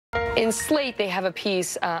In Slate, they have a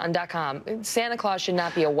piece on .com. Santa Claus should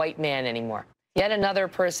not be a white man anymore. Yet another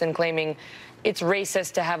person claiming it's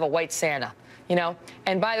racist to have a white Santa, you know?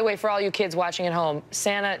 And by the way, for all you kids watching at home,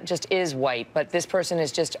 Santa just is white, but this person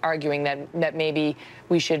is just arguing that maybe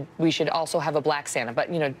we should also have a black Santa.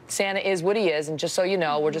 But, you know, Santa is what he is, and just so you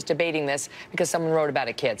know, we're just debating this because someone wrote about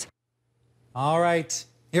it, kids. All right,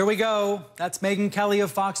 here we go. That's Megyn Kelly of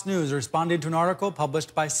Fox News responding to an article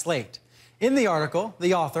published by Slate. In the article,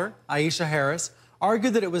 the author, Aisha Harris,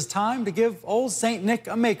 argued that it was time to give old Saint Nick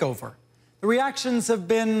a makeover. The reactions have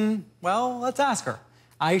been, well, let's ask her.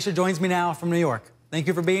 Aisha joins me now from New York. Thank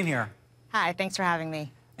you for being here. Hi, thanks for having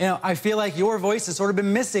me. You know, I feel like your voice has sort of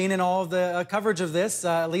been missing in all of the coverage of this,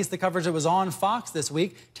 at least the coverage that was on Fox this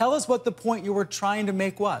week. Tell us what the point you were trying to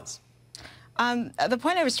make was. The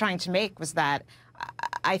point I was trying to make was that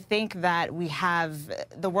I think that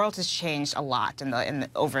the world has changed a lot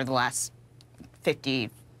over the last 50,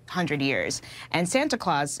 100 years. And Santa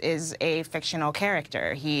Claus is a fictional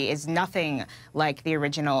character. He is nothing like the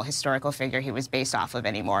original historical figure he was based off of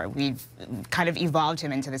anymore. We've kind of evolved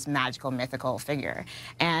him into this magical, mythical figure.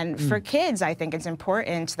 And for kids, I think it's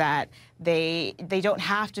important that they don't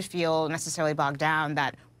have to feel necessarily bogged down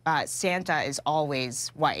that Santa is always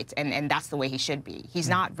white, and that's the way he should be. He's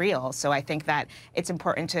not real, so I think that it's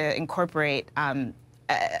important to incorporate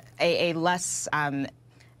a less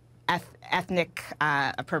ethnic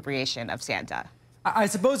appropriation of Santa. I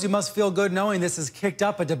suppose you must feel good knowing this has kicked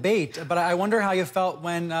up a debate, but I wonder how you felt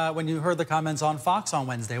when you heard the comments on Fox on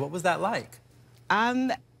Wednesday. What was that like?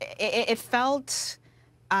 It felt...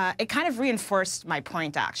 it kind of reinforced my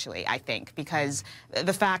point, actually, I think, because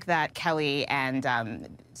the fact that Kelly and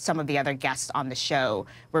some of the other guests on the show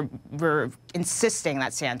were insisting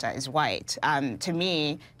that Santa is white, to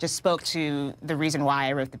me, just spoke to the reason why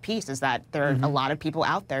I wrote the piece, is that there are a lot of people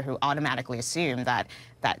out there who automatically assume that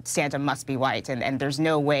Santa must be white, and there's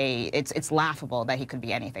no way, it's laughable that he could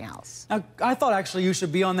be anything else. Now, I thought, actually, you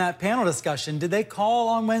should be on that panel discussion. Did they call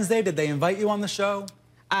on Wednesday? Did they invite you on the show?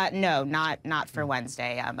 No, not for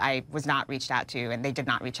Wednesday. I was not reached out to, and they did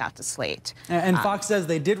not reach out to Slate. And Fox says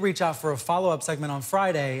they did reach out for a follow-up segment on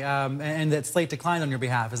Friday, and that Slate declined on your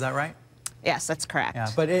behalf. Is that right? Yes, that's correct. Yeah,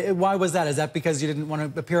 but why was that? Is that because you didn't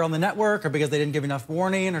want to appear on the network, or because they didn't give enough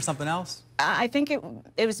warning, or something else? I think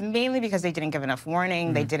it was mainly because they didn't give enough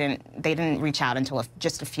warning. They didn't reach out until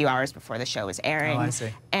just a few hours before the show was airing. Oh, I see.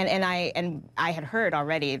 And I had heard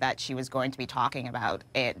already that she was going to be talking about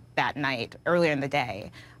it that night, earlier in the day.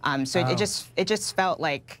 So it just felt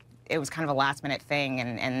like it was kind of a last-minute thing,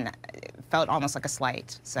 and it felt almost like a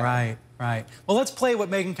slight. So. Right, right. Well, let's play what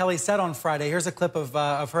Megyn Kelly said on Friday. Here's a clip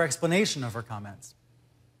of her explanation of her comments.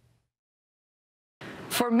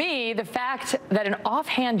 For me, the fact that an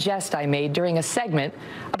offhand jest I made during a segment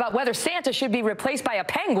about whether Santa should be replaced by a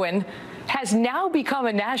penguin has now become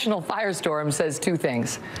a national firestorm says two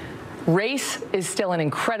things. Race is still an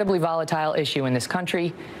incredibly volatile issue in this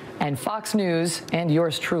country, and Fox News and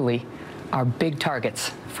yours truly are big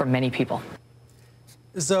targets for many people.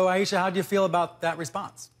 So, Aisha, how do you feel about that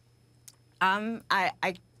response?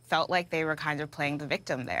 I felt like they were kind of playing the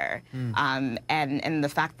victim there. And the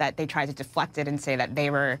fact that they tried to deflect it and say that they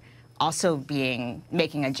were also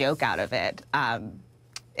making a joke out of it,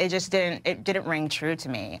 it didn't ring true to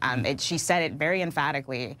me. She said it very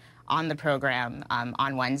emphatically on the program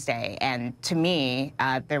on Wednesday, and to me,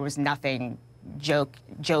 there was nothing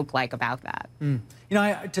joke-like about that. You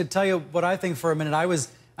know, to tell you what I think for a minute,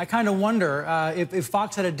 I kind of wonder if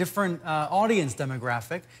Fox had a different audience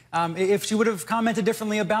demographic, if she would have commented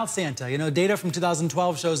differently about Santa. You know, data from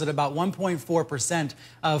 2012 shows that about 1.4%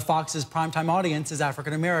 of Fox's primetime audience is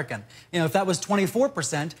African American. You know, if that was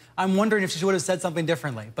 24%, I'm wondering if she would have said something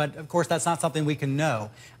differently. But of course, that's not something we can know.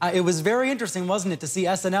 It was very interesting, wasn't it, to see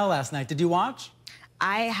SNL last night? Did you watch?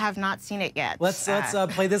 I have not seen it yet. Let's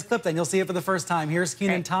play this clip then. You'll see it for the first time. Here's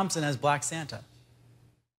Kenan Thompson as Black Santa.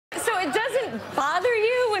 So it doesn't bother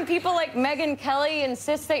you when people like Megyn Kelly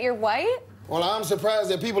insist that you're white? Well, I'm surprised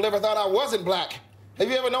that people ever thought I wasn't black. Have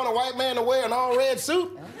you ever known a white man to wear an all-red suit?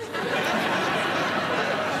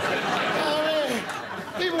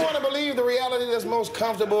 People want to believe the reality that's most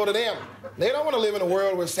comfortable to them. They don't want to live in a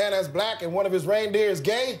world where Santa's black and one of his reindeer is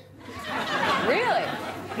gay. Really?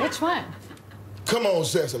 Which one? Come on,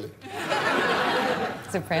 Cecily.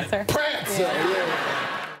 Is it Prancer? Prancer, yeah.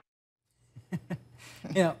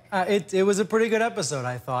 You know, it was a pretty good episode,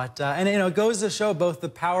 I thought. And, you know, it goes to show both the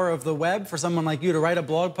power of the web for someone like you to write a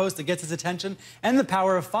blog post that gets its attention, and the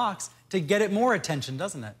power of Fox to get it more attention,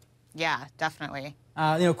 doesn't it? Yeah, definitely.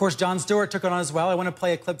 You know, of course, Jon Stewart took it on as well. I want to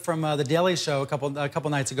play a clip from The Daily Show a couple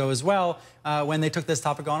nights ago as well, when they took this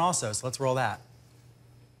topic on also. So let's roll that.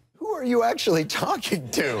 Who are are you actually talking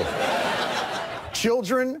to?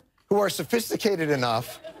 Children who are sophisticated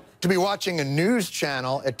enough to be watching a news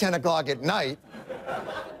channel at 10 o'clock at night,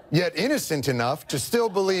 yet innocent enough to still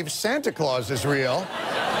believe Santa Claus is real,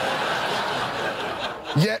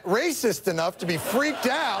 yet racist enough to be freaked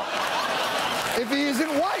out if he isn't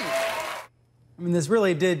white. I mean, this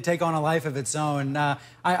really did take on a life of its own.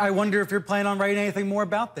 I wonder if you're planning on writing anything more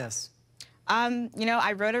about this. You know,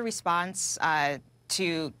 I wrote a response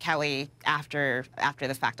to Kelly after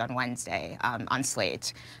the fact on Wednesday on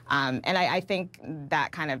Slate, and I think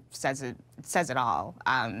that kind of says it all.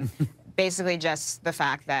 Basically, just the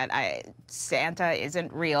fact that Santa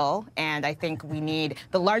isn't real, and I think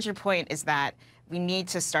the larger point is that we need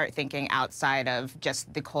to start thinking outside of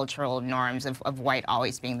just the cultural norms of white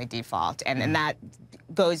always being the default, and that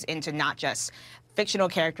goes into not just fictional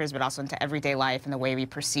characters, but also into everyday life and the way we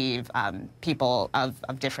perceive people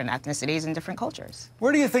of different ethnicities and different cultures.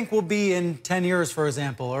 Where do you think we'll be in 10 years, for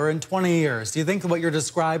example, or in 20 years? Do you think that what you're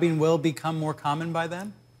describing will become more common by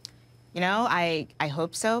then? You know, I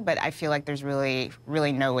hope so, but I feel like there's really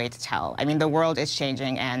no way to tell. I mean, the world is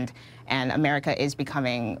changing, and America is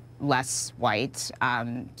becoming less white,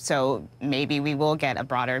 so maybe we will get a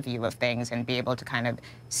broader view of things and be able to kind of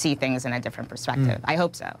see things in a different perspective. I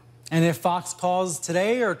hope so. And if Fox calls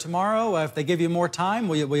today or tomorrow, if they give you more time,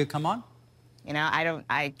 will you come on? You know,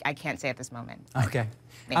 I can't say at this moment. Okay.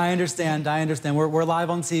 I understand. We're live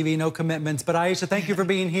on TV, no commitments. But Aisha, thank you for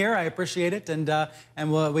being here. I appreciate it, and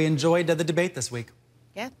we enjoyed the debate this week.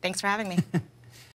 Yeah, thanks for having me.